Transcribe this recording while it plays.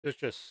There's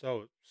just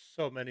so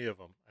many of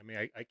them. I mean,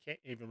 I can't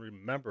even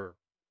remember.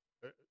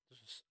 I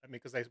mean,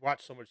 because I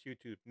watch so much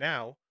YouTube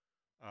now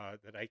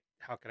that I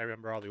how can I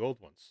remember all the old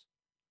ones?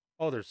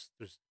 Oh, there's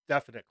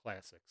definite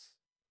classics.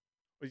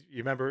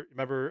 You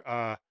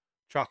remember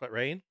Chocolate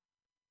Rain?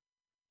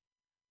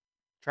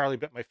 Charlie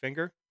Bit My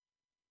Finger?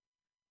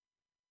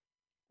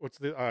 What's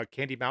the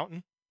Candy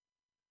Mountain?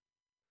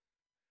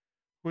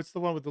 What's the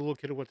one with the little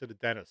kid who went to the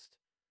dentist?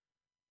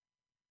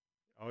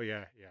 Oh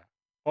yeah, yeah.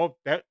 Oh,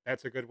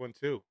 that's a good one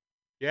too.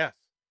 Yes.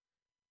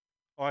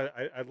 Oh,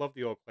 I love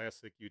the old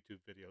classic YouTube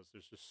videos.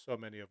 There's just so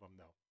many of them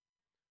now.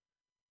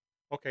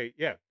 Okay,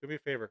 yeah, do me a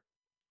favor.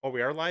 Oh,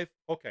 we are live?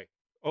 Okay.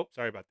 Oh,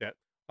 sorry about that.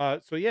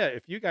 So yeah,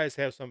 if you guys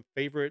have some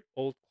favorite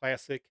old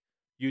classic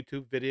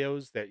YouTube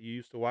videos that you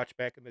used to watch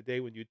back in the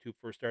day when YouTube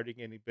first started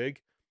getting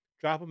big,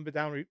 drop them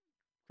down,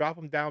 drop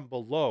them down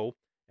below,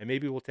 and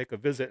maybe we'll take a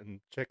visit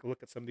and check a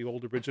look at some of the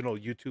old original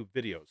YouTube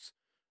videos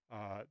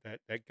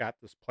that got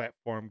this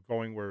platform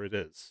going where it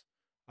is.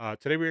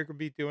 Today we're going to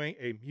be doing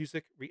a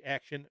music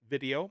reaction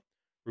video.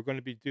 We're going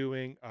to be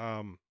doing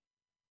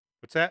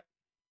what's that?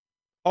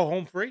 Oh,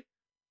 Home Free?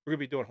 We're gonna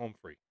be doing Home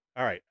Free.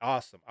 All right,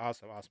 awesome,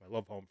 awesome, awesome. I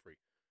love Home Free.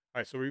 All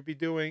right, so we'll be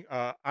doing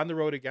On the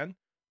Road Again,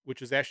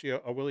 which is actually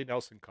a Willie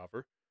Nelson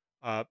cover.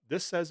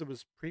 This says it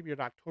was premiered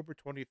October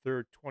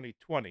 23rd,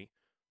 2020.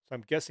 So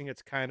I'm guessing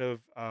it's kind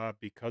of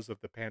because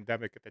of the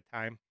pandemic at the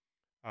time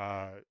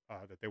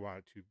that they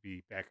wanted to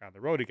be back on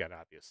the road again,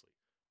 obviously.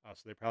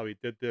 So they probably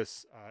did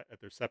this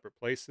at their separate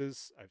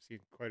places. I've seen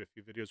quite a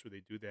few videos where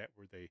they do that,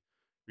 where they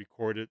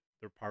recorded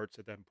their parts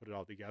and then put it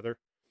all together.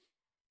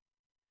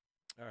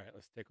 All right,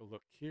 let's take a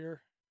look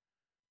here.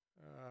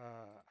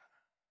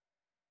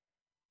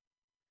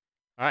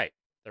 All right,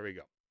 there we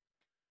go.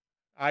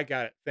 I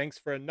got it. Thanks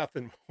for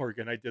nothing,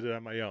 Morgan. I did it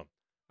on my own.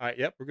 All right,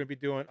 yep, we're going to be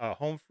doing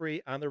Home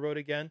Free on the road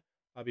again.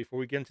 Before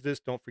we get into this,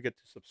 don't forget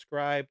to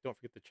subscribe. Don't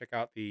forget to check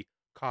out the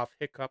Cough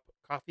Hiccup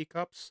coffee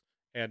cups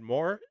and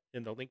more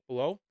in the link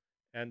below.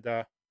 And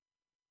it's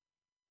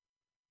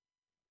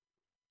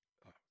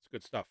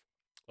good stuff.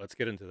 Let's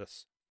get into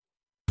this.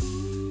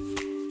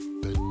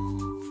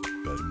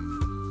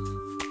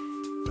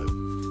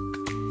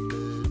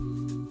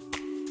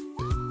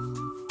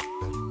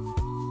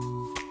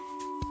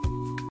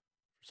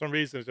 For some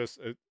reason,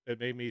 it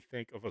made me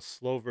think of a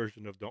slow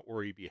version of "Don't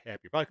Worry, Be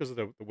Happy," probably because of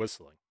the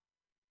whistling.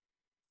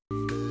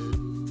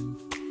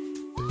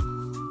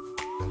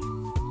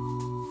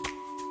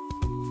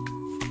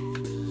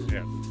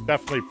 Yeah,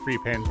 definitely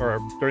pre-pan or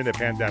during the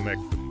pandemic.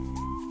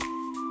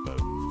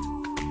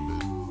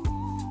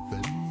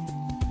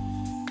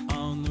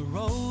 On the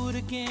road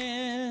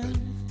again.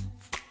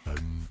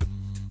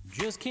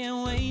 Just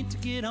can't wait to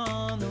get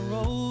on the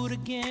road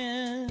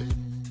again.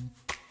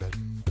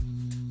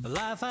 The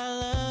life I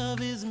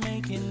love is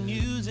making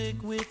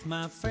music with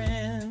my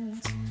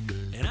friends,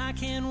 and I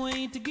can't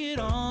wait to get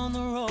on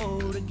the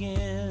road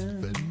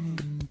again.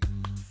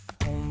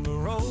 On the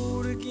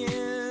road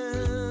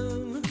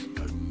again,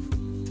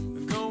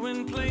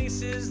 going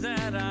places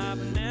that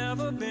I've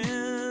never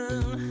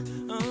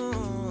been,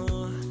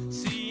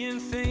 seeing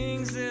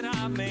things that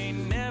I may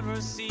never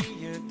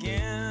see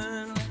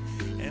again,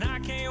 and I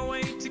can't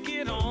wait to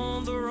get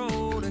on the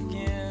road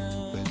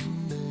again.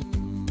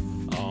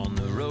 On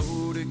the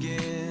road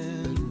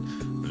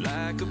again,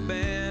 like a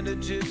band of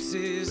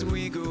gypsies,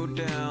 we go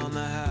down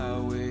the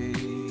highway.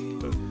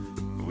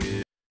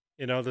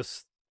 You know, the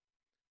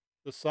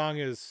song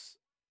is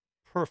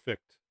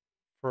perfect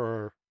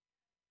for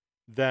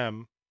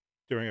them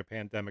during a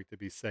pandemic to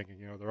be singing.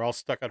 You know, they're all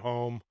stuck at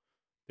home.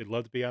 They'd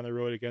love to be on the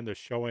road again. They're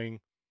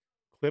showing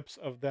clips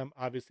of them,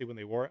 obviously, when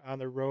they were on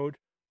the road,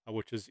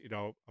 which is, you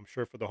know, I'm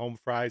sure for the home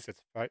fries,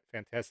 it's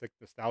fantastic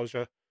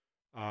nostalgia,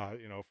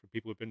 you know, for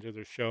people who've been to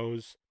their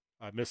shows,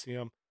 missing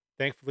them.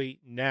 Thankfully,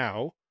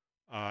 now,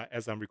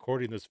 as I'm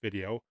recording this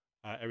video,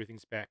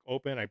 everything's back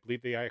open. I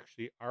believe they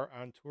actually are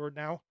on tour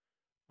now.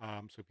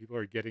 So people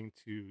are getting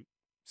to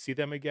see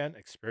them again,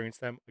 experience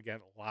them again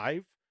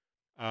live.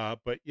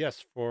 But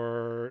yes,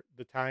 for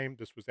the time,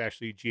 this was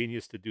actually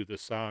genius to do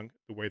this song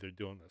the way they're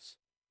doing this.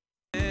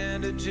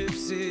 And the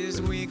gypsies,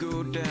 we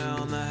go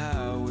down the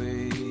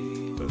highway.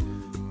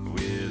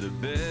 We're the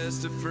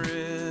best of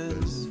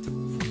friends,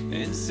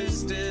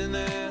 insisting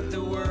that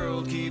the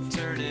world keep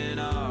turning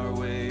our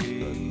way.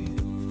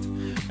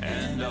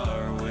 And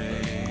our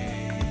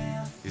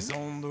way is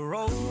on the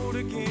road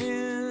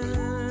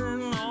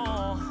again.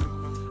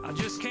 Oh, I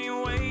just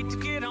can't wait to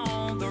get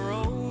on the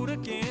road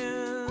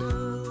again.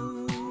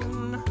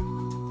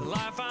 The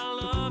life I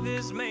love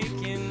is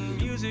making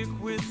music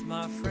with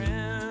my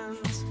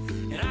friends,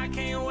 and I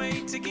can't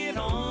wait to get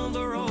on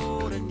the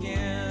road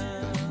again.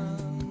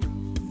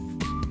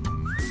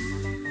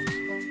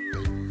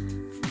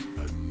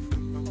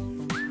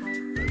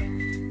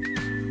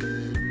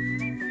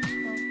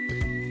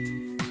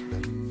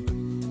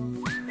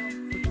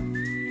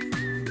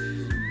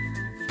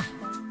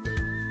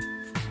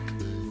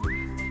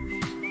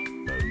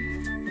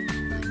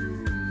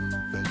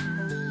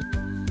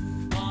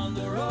 On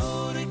the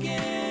road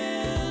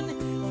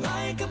again,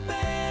 like a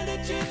band of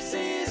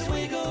gypsies,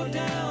 we go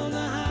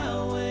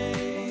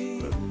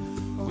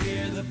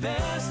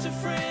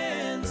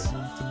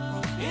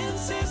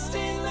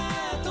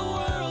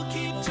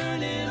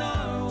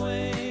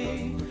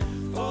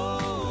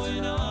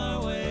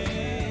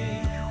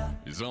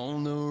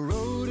On the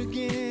road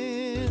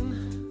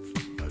again.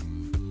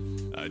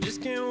 I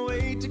just can't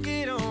wait to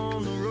get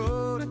on the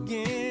road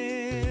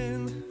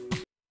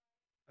again.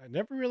 I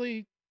never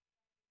really,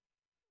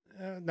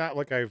 not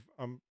like I've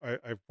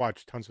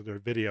watched tons of their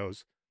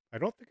videos. I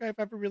don't think I've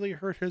ever really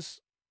heard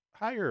his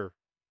higher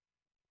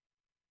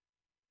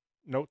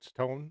notes,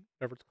 tone,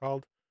 whatever it's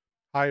called,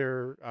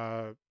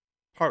 higher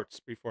parts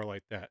before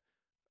like that.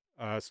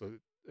 So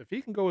if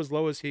he can go as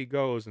low as he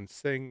goes and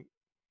sing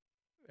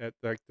at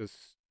like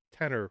this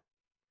tenor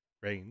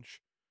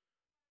range,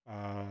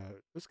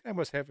 this guy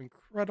must have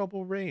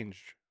incredible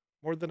range,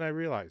 more than I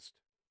realized.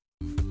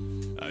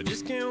 I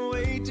just can't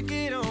wait to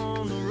get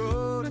on the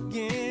road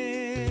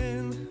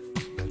again.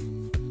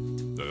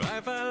 The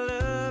life I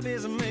love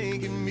is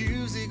making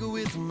music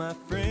with my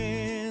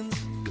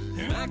friends.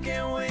 And I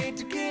can't wait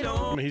to get I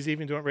on. mean, he's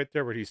even doing it right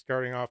there where he's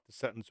starting off the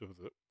sentence with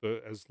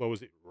the as low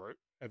as it right,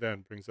 and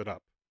then brings it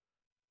up.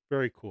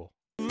 Very cool.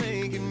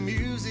 Making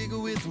music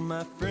with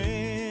my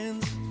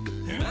friends.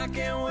 And I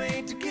can't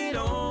wait to get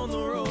on the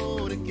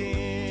road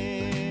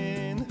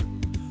again.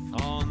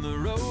 On the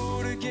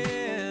road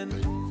again.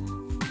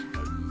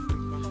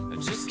 I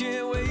just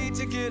can't wait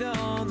to get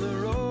on the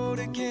road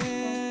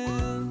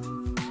again.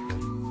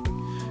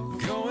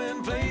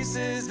 Going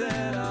places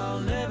that I'll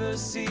never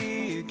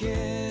see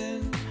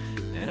again.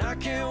 And I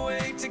can't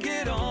wait to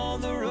get on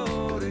the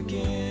road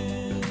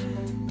again.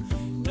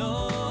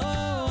 No,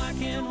 I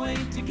can't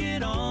wait to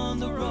get on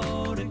the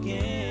road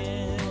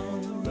again.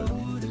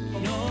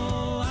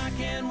 No, I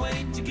can't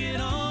wait to get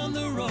on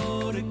the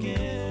road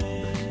again.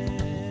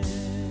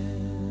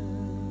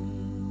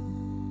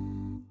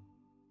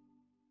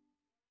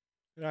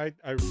 And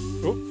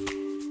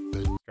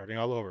starting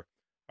all over.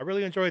 I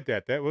really enjoyed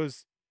that. It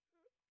was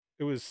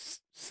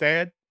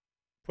sad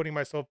putting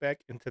myself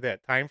back into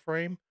that time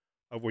frame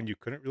of when you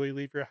couldn't really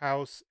leave your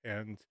house,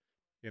 and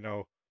you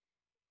know,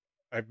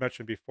 I've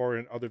mentioned before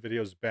in other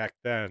videos back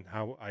then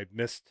how I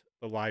missed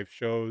the live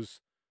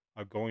shows,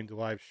 going to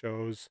live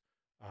shows.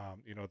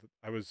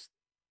 I was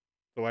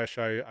the last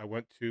show I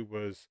went to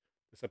was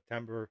the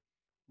September,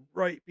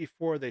 right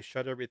before they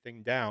shut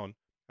everything down.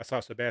 I saw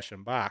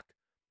Sebastian Bach,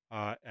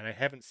 and I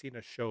haven't seen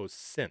a show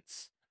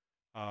since.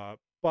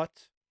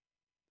 But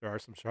there are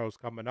some shows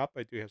coming up.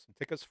 I do have some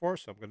tickets for,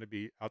 so I'm going to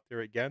be out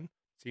there again,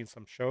 seeing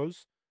some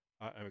shows.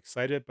 I'm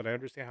excited, but I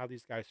understand how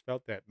these guys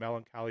felt, that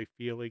melancholy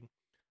feeling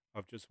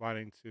of just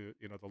wanting to,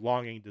 the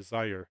longing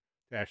desire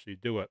to actually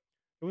do it.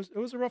 It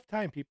was a rough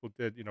time people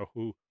did,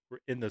 who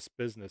were in this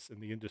business,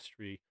 in the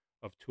industry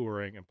of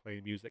touring and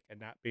playing music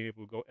and not being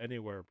able to go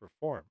anywhere and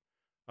perform.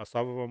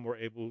 Some of them were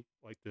able,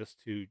 like this,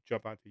 to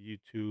jump onto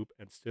YouTube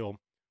and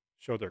still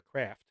show their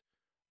craft.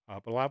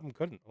 But a lot of them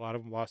couldn't. A lot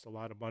of them lost a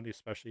lot of money,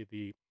 especially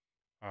the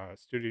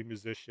studio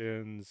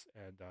musicians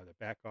and the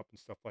backup and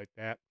stuff like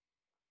that.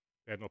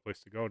 They had no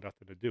place to go,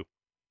 nothing to do.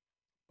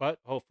 But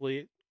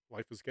hopefully,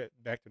 life is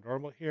getting back to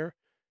normal here,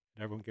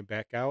 and everyone can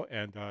back out.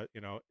 And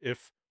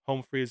if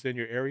Home Free is in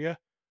your area,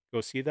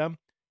 go see them.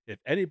 If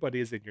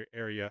anybody is in your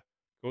area,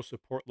 go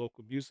support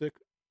local music.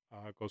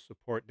 Go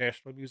support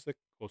national music.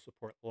 Go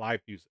support live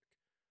music.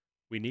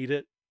 We need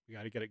it. We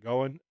got to get it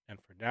going. And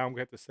for now, I'm going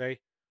to have to say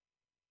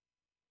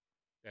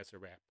that's a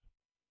wrap.